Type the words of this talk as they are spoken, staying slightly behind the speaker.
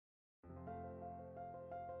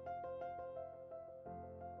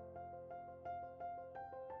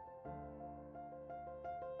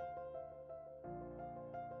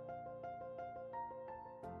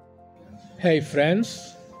Hey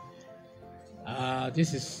friends,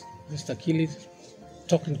 this is Mr. A-kili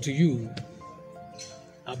talking to you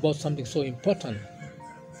about something so important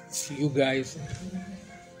to you guys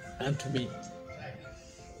and to me.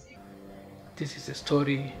 This is the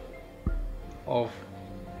story of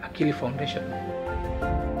A-kili Foundation.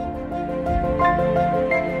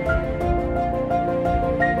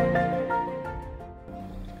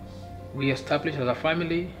 We established as a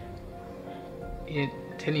family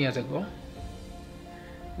 10 years ago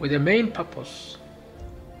with the main purpose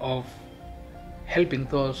of helping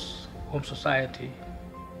those whom society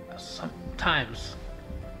sometimes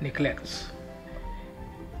neglects.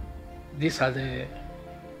 These are the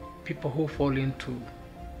people who fall into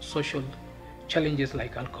social challenges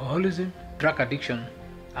like alcoholism, drug addiction,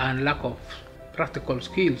 and lack of practical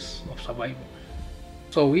skills of survival.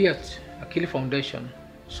 So we at A-kili Foundation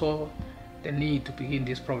saw the need to begin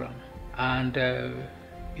this program, and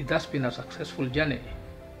it has been a successful journey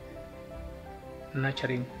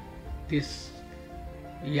nurturing these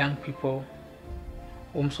young people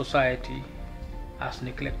whom society has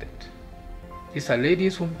neglected. These are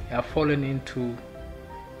ladies whom have fallen into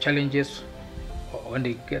challenges when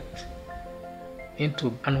they get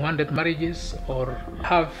into unwanted marriages or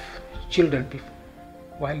have children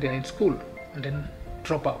while they're in school and then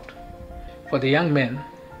drop out. For the young men,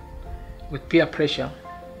 with peer pressure,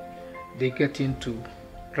 they get into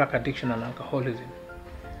drug addiction and alcoholism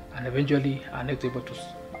and eventually are not able to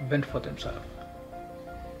fend for themselves.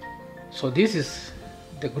 So this is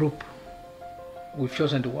the group we've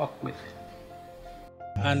chosen to work with.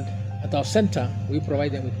 And at our center, we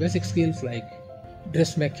provide them with basic skills like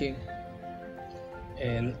dressmaking,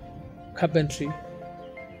 carpentry,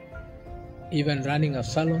 even running a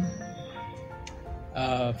salon,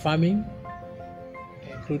 farming,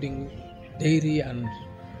 including dairy and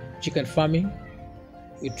chicken farming.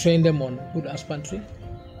 We train them on wood husbandry.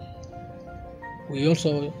 We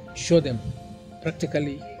also show them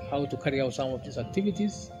practically how to carry out some of these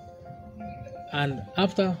activities. And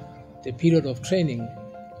after the period of training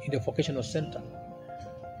in the vocational center,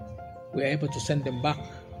 we are able to send them back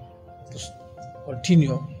to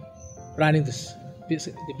continue running the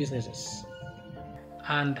businesses.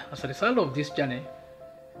 And as a result of this journey,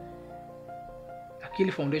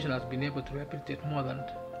 A-kili Foundation has been able to rehabilitate more than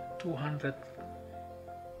 200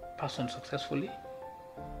 persons successfully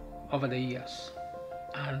over the years,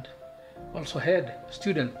 and also had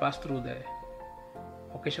students pass through the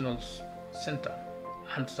vocational center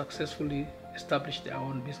and successfully establish their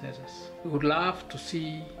own businesses. We would love to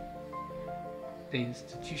see the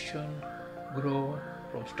institution grow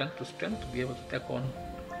from strength to strength, to be able to take on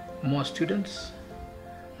more students,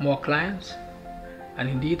 more clients, and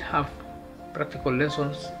indeed have practical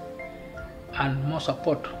lessons and more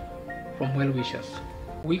support from well-wishers.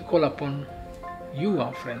 We call upon you,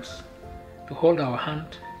 our friends, to hold our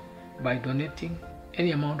hand by donating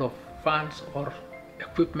any amount of funds or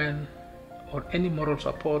equipment or any moral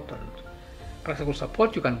support and practical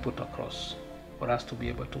support you can put across for us to be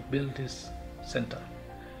able to build this center.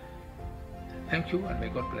 Thank you, and may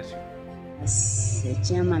God bless you. As the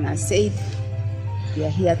chairman has said, we are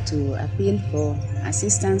here to appeal for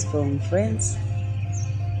assistance from friends,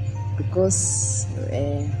 because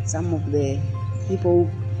some of the people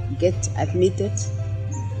who get admitted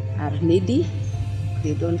are needy.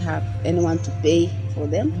 They don't have anyone to pay for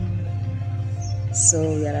them. So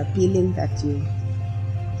we are appealing that you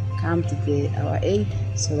come to our aid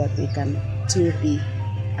so that we can too be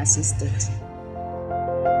assisted.